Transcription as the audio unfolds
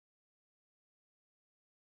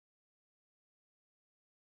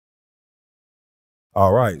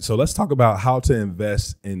All right, so let's talk about how to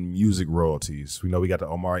invest in music royalties. We know we got the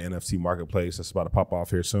Omari NFT Marketplace that's about to pop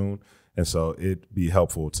off here soon, and so it'd be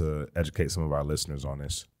helpful to educate some of our listeners on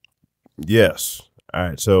this. Yes. All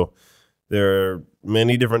right. So there are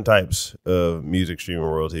many different types of music streaming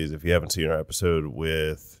royalties. If you haven't seen our episode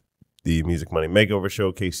with the Music Money Makeover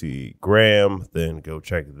Show, Casey Graham, then go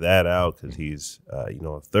check that out because he's a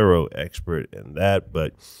thorough expert in that.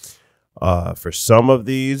 But for some of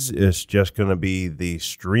these, it's just going to be the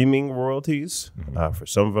streaming royalties. For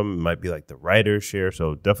some of them, it might be like the writer's share.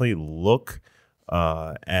 So definitely look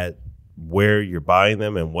at where you're buying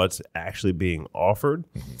them and what's actually being offered.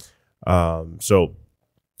 So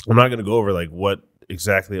I'm not going to go over like what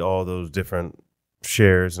exactly all those different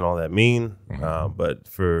shares and all that mean. But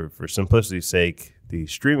for simplicity's sake, the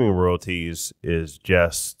streaming royalties is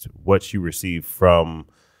just what you receive from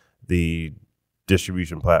the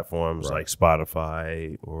distribution platforms like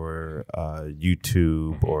Spotify or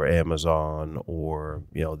YouTube or Amazon or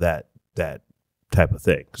that type of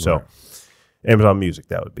thing. So Amazon Music,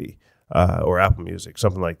 that would be or Apple Music,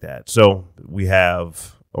 something like that. So we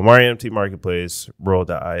have Omari NFT Marketplace,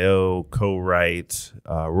 Roll.io, Corite,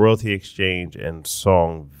 Royalty Exchange, and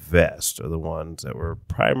Songvest are the ones that we're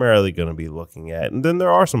primarily going to be looking at. And then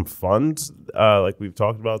there are some funds, like we've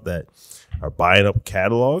talked about, that are buying up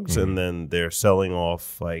catalogs and then they're selling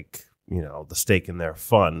off the stake in their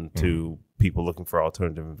fund to people looking for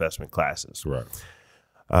alternative investment classes. Right.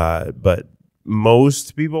 But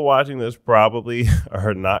most people watching this probably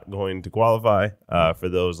are not going to qualify for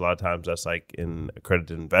those. A lot of times that's like an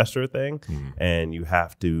accredited investor thing, and you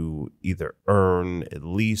have to either earn at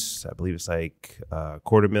least, I believe it's like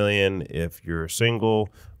 $250,000 if you're single,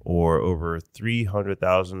 or over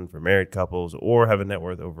 $300,000 for married couples, or have a net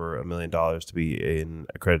worth over $1 million to be an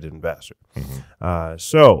accredited investor.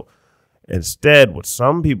 So instead, what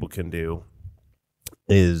some people can do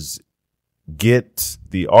is get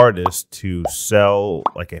the artist to sell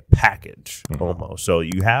like a package almost. So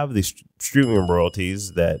you have these streaming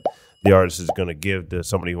royalties that the artist is going to give to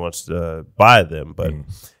somebody who wants to buy them, but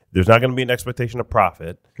there's not going to be an expectation of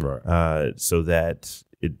profit, so that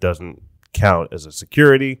it doesn't count as a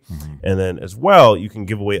security. And then as well, you can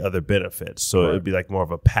give away other benefits. So it would be like more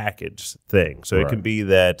of a package thing. So it can be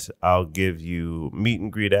that I'll give you meet and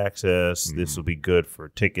greet access. This will be good for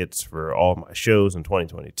tickets for all my shows in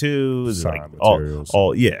 2022. Signed like materials.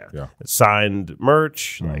 Signed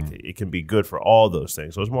merch. Like it can be good for all those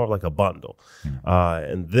things. So it's more of like a bundle.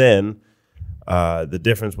 And then the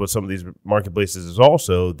difference with some of these marketplaces is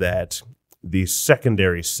also that the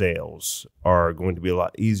secondary sales are going to be a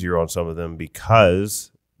lot easier on some of them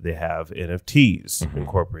because they have NFTs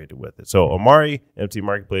incorporated with it. So Omari NFT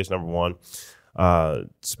Marketplace, number one,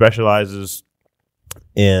 specializes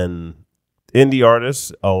in indie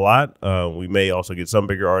artists a lot. We may also get some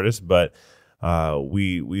bigger artists, but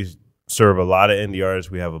we serve a lot of indie artists.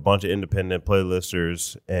 We have a bunch of independent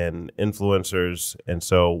playlisters and influencers. And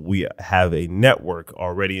so we have a network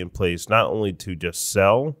already in place, not only to just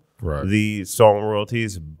sell the song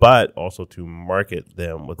royalties, but also to market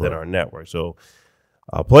them within our network. So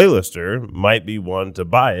a playlister might be one to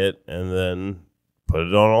buy it and then put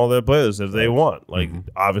it on all their playlists if they want. Like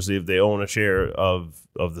obviously if they own a share of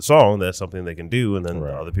the song, that's something they can do, and then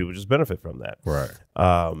other people just benefit from that.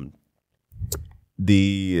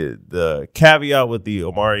 The caveat with the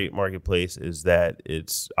Omari Marketplace is that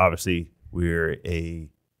it's obviously we're a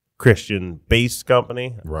Christian-based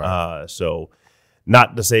company. So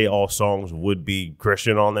not to say all songs would be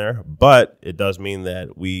Christian on there, but it does mean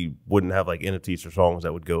that we wouldn't have like NFTs or songs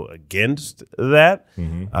that would go against that.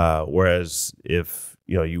 Whereas if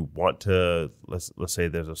you want to, let's say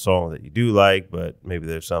there's a song that you do like, but maybe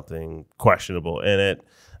there's something questionable in it,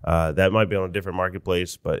 that might be on a different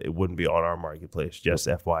marketplace, but it wouldn't be on our marketplace, just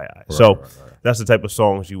FYI. That's the type of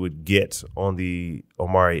songs you would get on the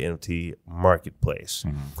Omari NFT Marketplace.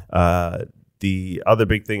 The other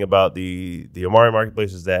big thing about the Omari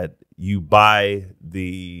Marketplace is that you buy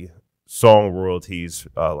the song royalties,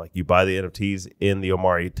 like you buy the NFTs in the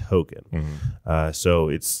Omari token. So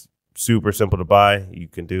it's super simple to buy. You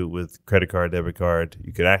can do it with credit card, debit card.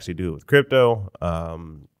 You can actually do it with crypto.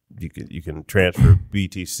 You can transfer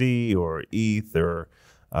BTC or ETH or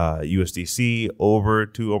USDC over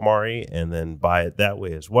to Omari and then buy it that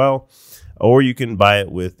way as well. Or you can buy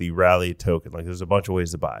it with the Rally token. Like there's a bunch of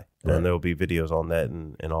ways to buy. And there will be videos on that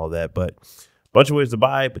and all that. But a bunch of ways to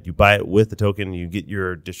buy, but you buy it with the token and you get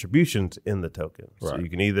your distributions in the token. So you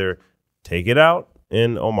can either take it out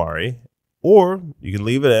in Omari or you can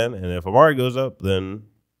leave it in. And if Omari goes up, then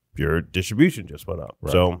your distribution just went up.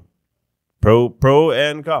 So pro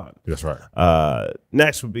and con. That's right.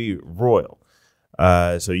 Next would be Royal.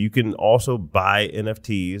 So you can also buy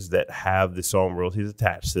NFTs that have the song royalties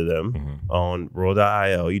attached to them on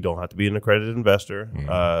Royal.io. You don't have to be an accredited investor.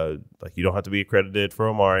 Like you don't have to be accredited for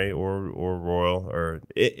Omari or Royal or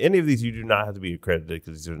any of these. You do not have to be accredited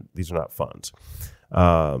because these are not funds.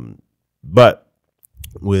 But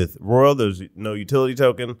with Royal, there's no utility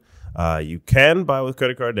token. You can buy with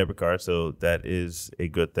credit card, debit card, so that is a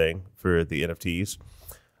good thing for the NFTs.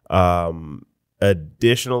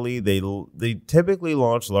 Additionally, they typically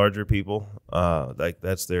launch larger people. Like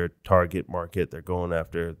that's their target market. They're going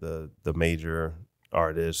after the major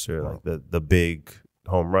artists or like the big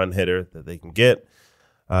home run hitter that they can get.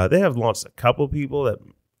 They have launched a couple people that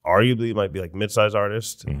arguably might be like mid-sized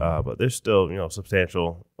artists, but they're still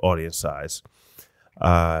substantial audience size.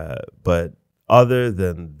 But other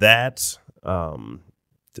than that,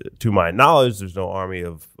 to my knowledge, there's no army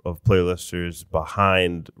of playlisters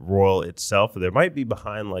behind Royal itself. There might be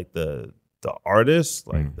behind like the artists,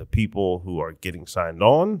 like the people who are getting signed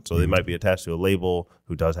on. So they might be attached to a label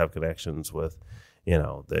who does have connections with,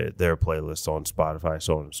 their playlists on Spotify,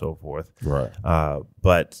 so on and so forth. Right.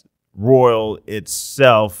 But Royal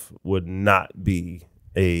itself would not be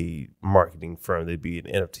a marketing firm. They'd be an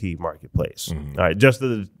NFT marketplace. All right, just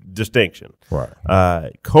the distinction. Right.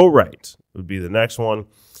 Corite would be the next one.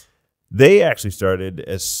 They actually started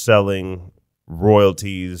as selling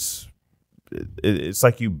royalties. It's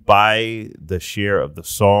like you buy the share of the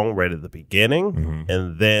song right at the beginning,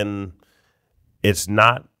 and then it's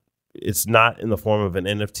not in the form of an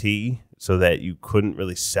NFT, so that you couldn't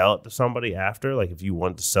really sell it to somebody after. Like if you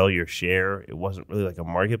wanted to sell your share, it wasn't really like a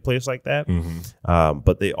marketplace like that.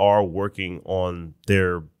 But they are working on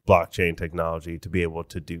their blockchain technology to be able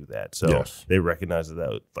to do that. So they recognize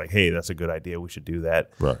that, like, hey, that's a good idea. We should do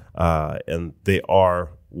that. Right. And they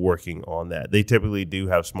are working on that. They typically do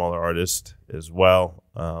have smaller artists as well.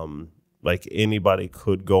 Like anybody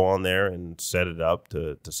could go on there and set it up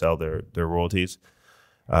to sell their royalties.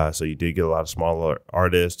 So you did get a lot of smaller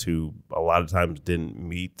artists who a lot of times didn't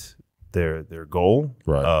meet their goal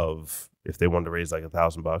of if they wanted to raise like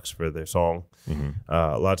 $1,000 for their song.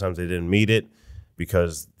 A lot of times they didn't meet it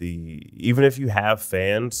because even if you have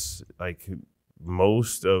fans, like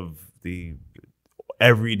most of the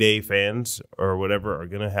everyday fans or whatever are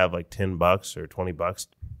going to have like $10 or $20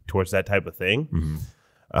 towards that type of thing.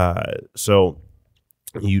 So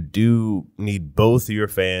you do need both your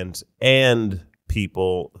fans and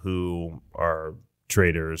people who are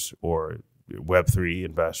traders or Web3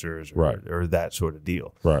 investors or that sort of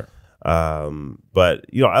deal. Right. But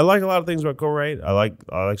I like a lot of things about Corite. I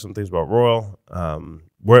like some things about Royal.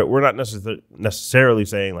 We're not necessarily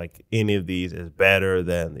saying like any of these is better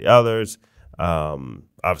than the others.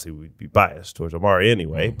 Obviously we'd be biased towards Omari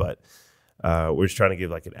anyway, but we're just trying to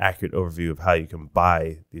give like an accurate overview of how you can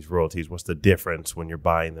buy these royalties. What's the difference when you're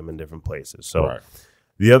buying them in different places? So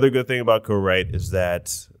the other good thing about Corite is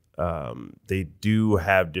that they do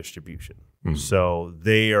have distribution. So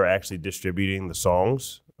they are actually distributing the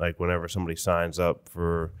songs. Like whenever somebody signs up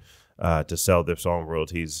for to sell their song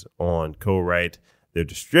royalties on Corite, they're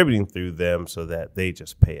distributing through them so that they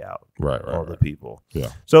just pay out all the people.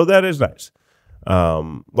 Yeah. So that is nice.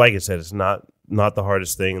 Like I said, it's not the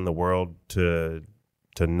hardest thing in the world to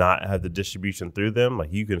not have the distribution through them.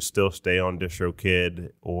 Like you can still stay on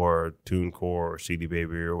DistroKid or TuneCore or CD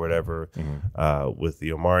Baby or whatever with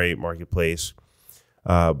the Omari Marketplace.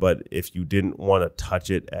 But if you didn't want to touch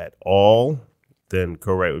it at all, then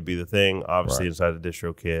Corite would be the thing. Obviously, inside of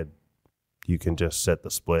DistroKid, you can just set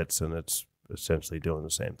the splits, and it's essentially doing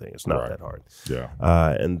the same thing. It's not that hard. Yeah.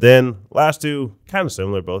 And then last two, kind of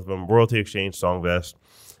similar, both of them, Royalty Exchange, Songvest.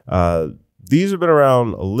 These have been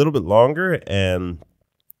around a little bit longer, and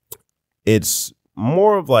it's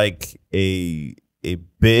more of like a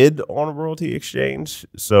bid on a royalty exchange.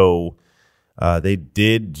 So they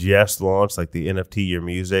did just launch like the NFT Your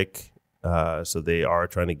Music. So they are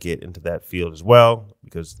trying to get into that field as well,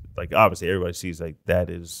 because like obviously everybody sees like that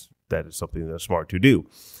is something that's smart to do.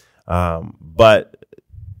 But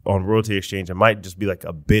on royalty exchange, it might just be like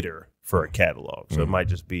a bidder for a catalog. So it might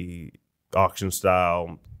just be auction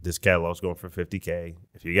style. This catalog's going for $50K.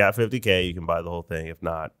 If you got $50K, you can buy the whole thing. If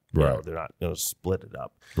not, they're not going to split it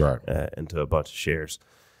up into a bunch of shares.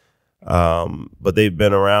 But they've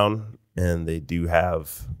been around, and they do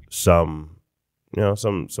have some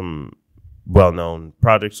well-known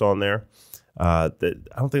projects on there. That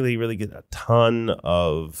I don't think they really get a ton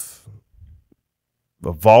of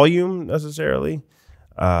volume necessarily,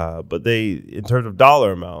 but they, in terms of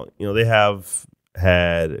dollar amount, they have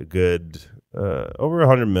had a good over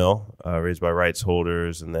 100 mil raised by rights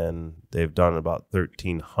holders, and then they've done about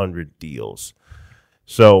 1,300 deals.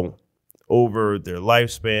 So over their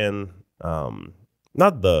lifespan.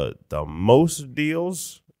 Not the most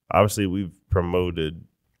deals. Obviously, we've promoted,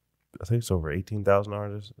 I think it's over 18,000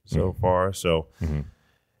 artists so far. So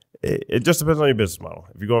it just depends on your business model.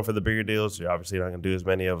 If you're going for the bigger deals, you're obviously not going to do as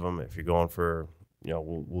many of them. If you're going for,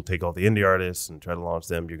 we'll take all the indie artists and try to launch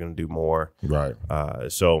them, you're going to do more. Right.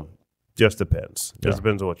 So just depends. Just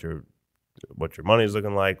depends on what your money is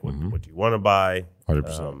looking like, what you want to buy,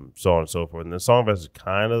 100%. So on and so forth. And the Songvest is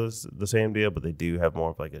kind of the same deal, but they do have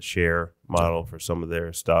more of like a share model for some of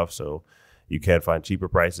their stuff. So you can find cheaper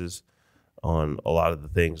prices on a lot of the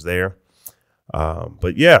things there.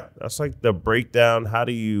 But yeah, that's like the breakdown. How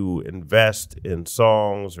do you invest in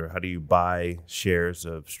songs, or how do you buy shares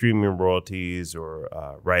of streaming royalties or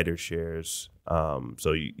writer shares?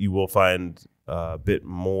 So you will find a bit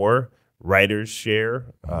more writers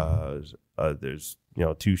share. There's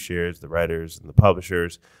 2 shares, the writers and the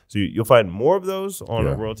publishers. So you'll find more of those on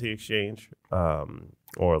a royalty exchange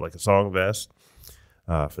or like a Songvest.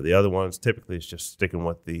 For the other ones, typically it's just sticking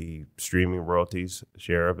with the streaming royalties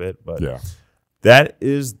share of it. But that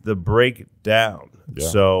is the breakdown. Yeah.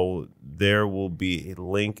 So there will be a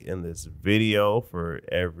link in this video for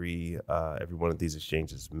every one of these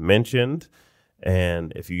exchanges mentioned.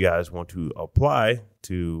 And if you guys want to apply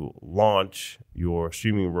to launch your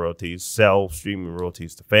streaming royalties, sell streaming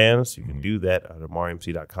royalties to fans, you can do that at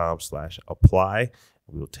omarimc.com/apply.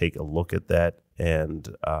 We'll take a look at that.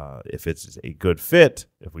 And if it's a good fit,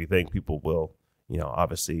 if we think people will,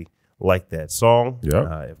 obviously like that song.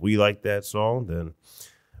 If we like that song, then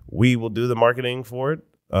we will do the marketing for it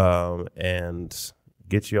and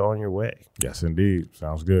get you on your way. Yes, indeed.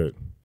 Sounds good.